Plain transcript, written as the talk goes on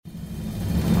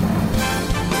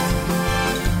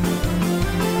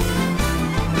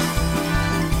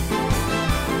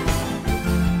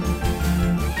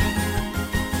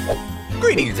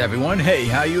Greetings everyone, hey,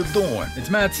 how you doing? It's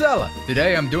Matt Sella.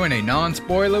 Today I'm doing a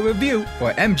non-spoiler review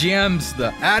for MGM's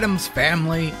The Addams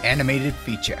Family animated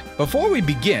feature. Before we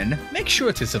begin, make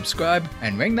sure to subscribe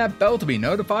and ring that bell to be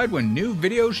notified when new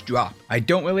videos drop. I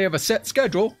don't really have a set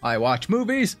schedule. I watch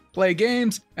movies, play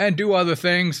games, and do other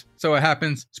things, so it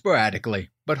happens sporadically.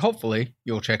 But hopefully,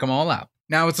 you'll check them all out.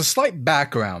 Now, it's a slight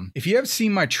background. If you have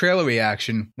seen my trailer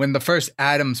reaction when the first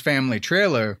Addams Family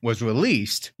trailer was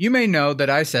released, you may know that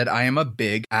I said I am a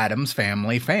big Addams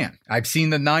Family fan. I've seen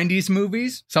the 90s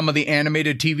movies, some of the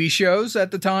animated TV shows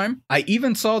at the time. I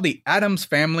even saw the Addams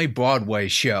Family Broadway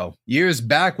show years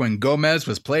back when Gomez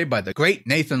was played by the great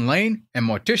Nathan Lane and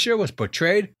Morticia was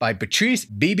portrayed by Patrice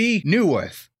Bibi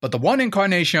Newworth. But the one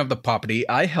incarnation of the property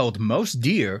I held most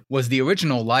dear was the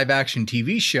original live-action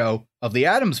TV show of the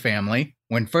Addams Family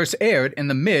when first aired in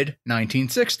the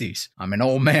mid-1960s. I'm an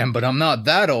old man, but I'm not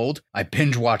that old. I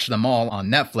binge-watched them all on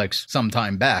Netflix some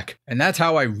time back, and that's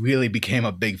how I really became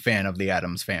a big fan of the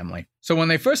Addams Family. So when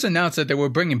they first announced that they were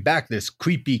bringing back this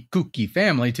creepy, kooky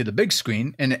family to the big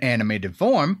screen in an animated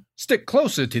form, stick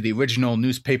closer to the original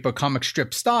newspaper comic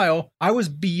strip style, I was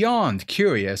beyond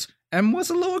curious and was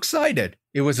a little excited.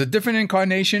 It was a different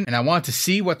incarnation, and I wanted to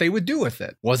see what they would do with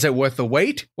it. Was it worth the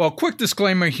wait? Well, quick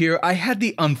disclaimer here, I had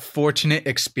the unfortunate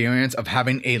experience of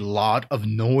having a lot of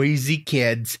noisy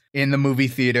kids in the movie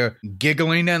theater,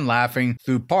 giggling and laughing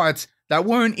through parts that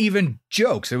weren't even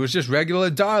jokes, it was just regular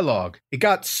dialogue. It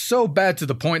got so bad to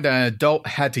the point that an adult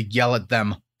had to yell at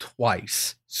them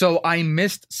twice. So I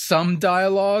missed some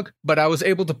dialogue, but I was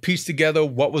able to piece together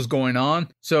what was going on.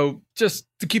 So just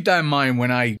to keep that in mind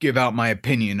when I give out my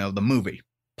opinion of the movie.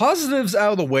 Positives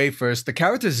out of the way first, the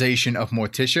characterization of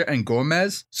Morticia and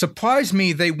Gomez surprised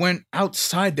me they went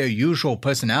outside their usual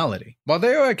personality. While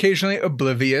they are occasionally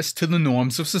oblivious to the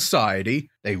norms of society,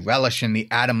 they relish in the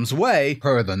Addams way,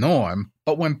 per the norm.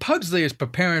 But when Pugsley is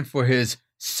preparing for his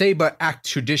Saber Act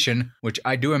tradition, which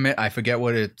I do admit I forget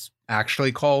what it's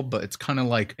actually called, but it's kind of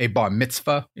like a bar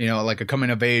mitzvah, like a coming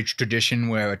of age tradition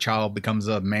where a child becomes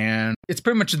a man. It's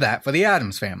pretty much that for the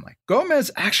Addams Family.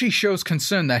 Gomez actually shows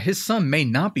concern that his son may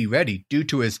not be ready due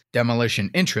to his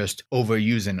demolition interest over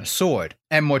using a sword.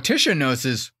 And Morticia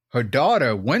notices her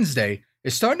daughter, Wednesday,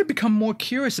 is starting to become more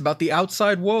curious about the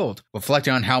outside world.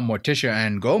 Reflecting on how Morticia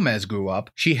and Gomez grew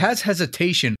up, she has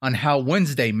hesitation on how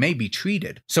Wednesday may be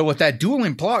treated. So with that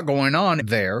dueling plot going on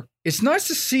there, it's nice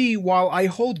to see while I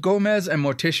hold Gomez and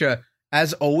Morticia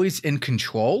as always in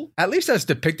control, at least as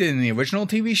depicted in the original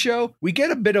TV show, we get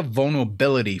a bit of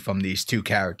vulnerability from these two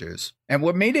characters. And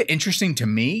what made it interesting to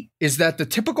me is that the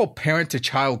typical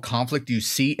parent-to-child conflict you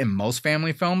see in most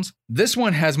family films, this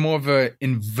one has more of an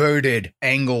inverted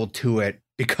angle to it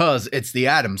because it's the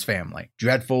Addams Family.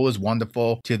 Dreadful is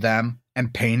wonderful to them,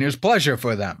 and pain is pleasure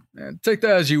for them. Take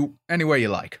that any way you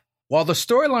like. While the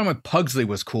storyline with Pugsley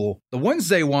was cool, the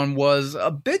Wednesday one was a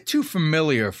bit too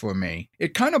familiar for me.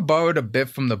 It kind of borrowed a bit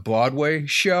from the Broadway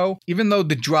show, even though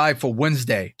the drive for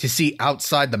Wednesday to see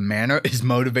outside the manor is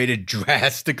motivated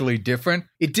drastically different.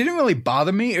 It didn't really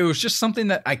bother me, it was just something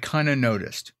that I kind of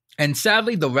noticed. And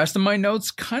sadly, the rest of my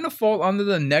notes kind of fall under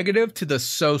the negative to the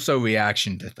so-so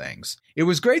reaction to things. It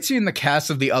was great seeing the cast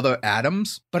of the other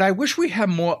Addams, but I wish we had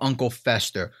more Uncle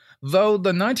Fester, though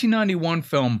the 1991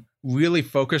 film really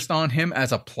focused on him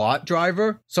as a plot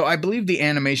driver, so I believe the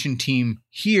animation team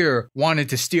here wanted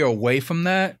to steer away from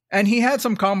that, and he had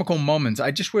some comical moments. I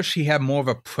just wish he had more of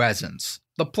a presence.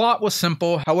 The plot was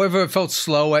simple, however it felt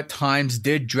slow at times,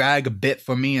 did drag a bit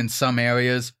for me in some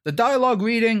areas. The dialogue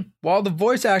reading, while the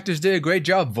voice actors did a great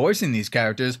job voicing these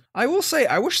characters, I will say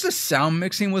I wish the sound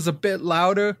mixing was a bit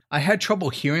louder. I had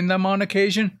trouble hearing them on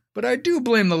occasion, but I do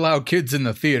blame the loud kids in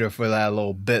the theater for that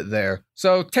little bit there.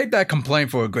 So take that complaint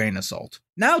for a grain of salt.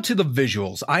 Now to the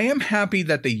visuals. I am happy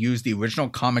that they used the original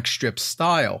comic strip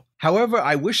style. However,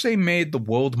 I wish they made the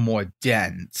world more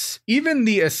dense. Even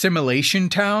the Assimilation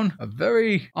Town, a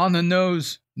very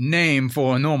on-the-nose name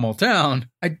for a normal town.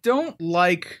 I don't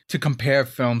like to compare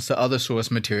films to other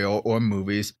source material or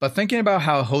movies, but thinking about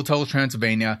how Hotel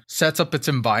Transylvania sets up its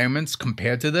environments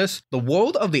compared to this, the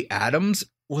world of the Addams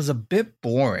was a bit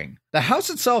boring. The house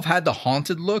itself had the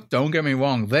haunted look, don't get me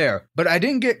wrong there, but I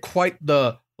didn't get quite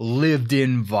the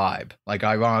lived-in vibe. Like,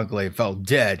 ironically, it felt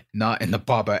dead, not in the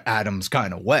proper Addams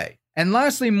kind of way. And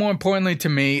lastly, more importantly to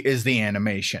me, is the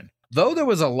animation. Though there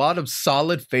was a lot of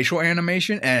solid facial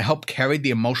animation and it helped carry the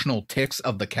emotional tics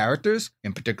of the characters,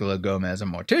 in particular Gomez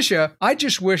and Morticia, I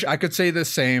just wish I could say the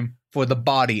same for the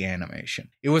body animation.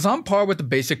 It was on par with the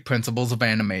basic principles of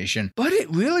animation, but it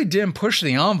really didn't push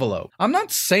the envelope. I'm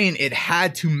not saying it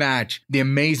had to match the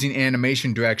amazing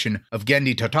animation direction of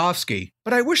Genndy Tartakovsky,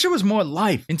 but I wish there was more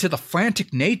life into the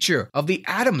frantic nature of the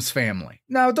Addams family.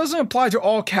 Now, it doesn't apply to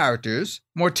all characters.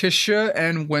 Morticia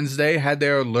and Wednesday had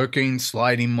their lurking,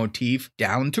 sliding motif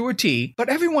down to a T, but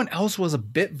everyone else was a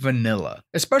bit vanilla,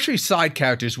 especially side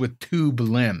characters with tube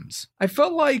limbs. I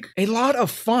felt like a lot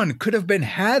of fun could have been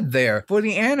had there for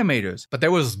the animators, but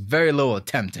there was very little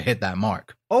attempt to hit that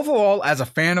mark. Overall, as a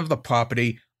fan of the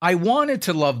property, I wanted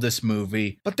to love this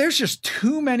movie, but there's just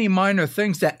too many minor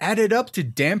things that added up to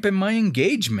dampen my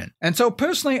engagement. And so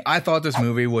personally, I thought this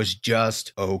movie was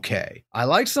just okay. I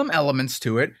liked some elements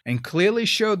to it and clearly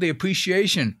showed the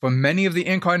appreciation for many of the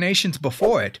incarnations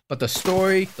before it, but the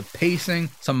story, the pacing,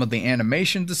 some of the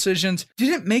animation decisions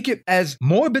didn't make it as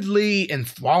morbidly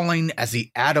enthralling as the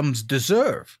Addams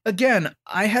deserve. Again,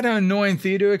 I had an annoying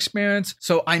theater experience,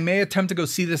 so I may attempt to go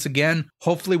see this again,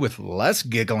 hopefully with less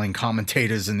giggling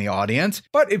commentators in the audience,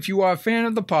 but if you are a fan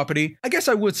of the property, I guess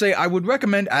I would say I would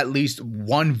recommend at least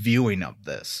one viewing of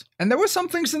this. And there were some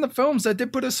things in the films that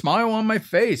did put a smile on my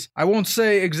face. I won't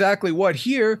say exactly what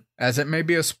here, as it may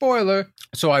be a spoiler,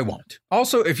 so I won't.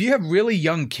 Also, if you have really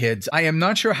young kids, I am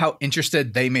not sure how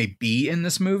interested they may be in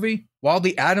this movie. While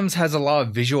the Addams has a lot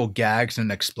of visual gags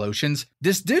and explosions,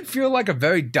 this did feel like a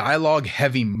very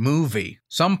dialogue-heavy movie.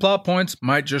 Some plot points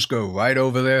might just go right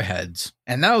over their heads.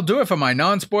 And that'll do it for my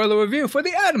non-spoiler review for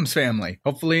the Addams family.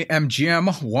 Hopefully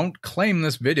MGM won't claim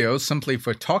this video simply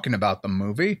for talking about the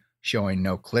movie, showing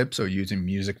no clips or using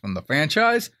music from the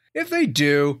franchise. If they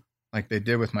do, like they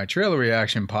did with my trailer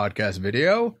reaction podcast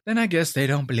video, then I guess they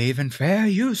don't believe in fair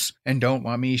use and don't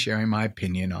want me sharing my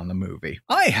opinion on the movie.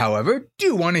 I, however,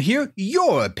 do want to hear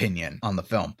your opinion on the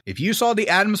film. If you saw the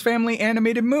Addams Family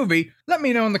animated movie, let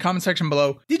me know in the comment section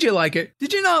below. Did you like it?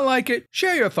 Did you not like it?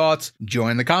 Share your thoughts.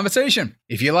 Join the conversation.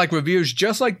 If you like reviews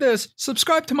just like this,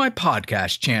 subscribe to my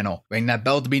podcast channel. Ring that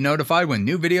bell to be notified when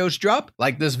new videos drop,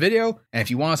 like this video, and if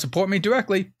you want to support me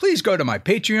directly, please go to my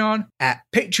Patreon at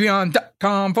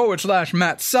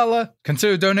patreon.com/Matt Sella.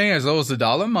 Consider donating as low as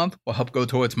 $1 a month will help go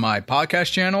towards my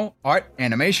podcast channel, art,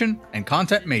 animation, and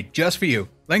content made just for you.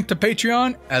 Link to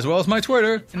Patreon, as well as my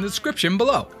Twitter, in the description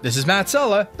below. This is Matt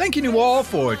Sella, thanking you all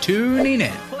for tuning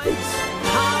in.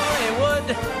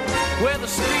 Hollywood, where the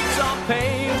streets are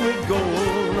paved with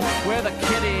gold, where the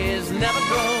kiddies never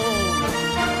grow.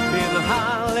 In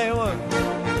Hollywood,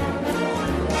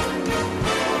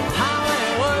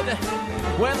 Hollywood,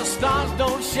 where the stars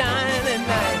don't shine at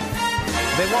night.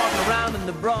 They walk around in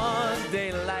the broad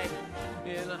daylight.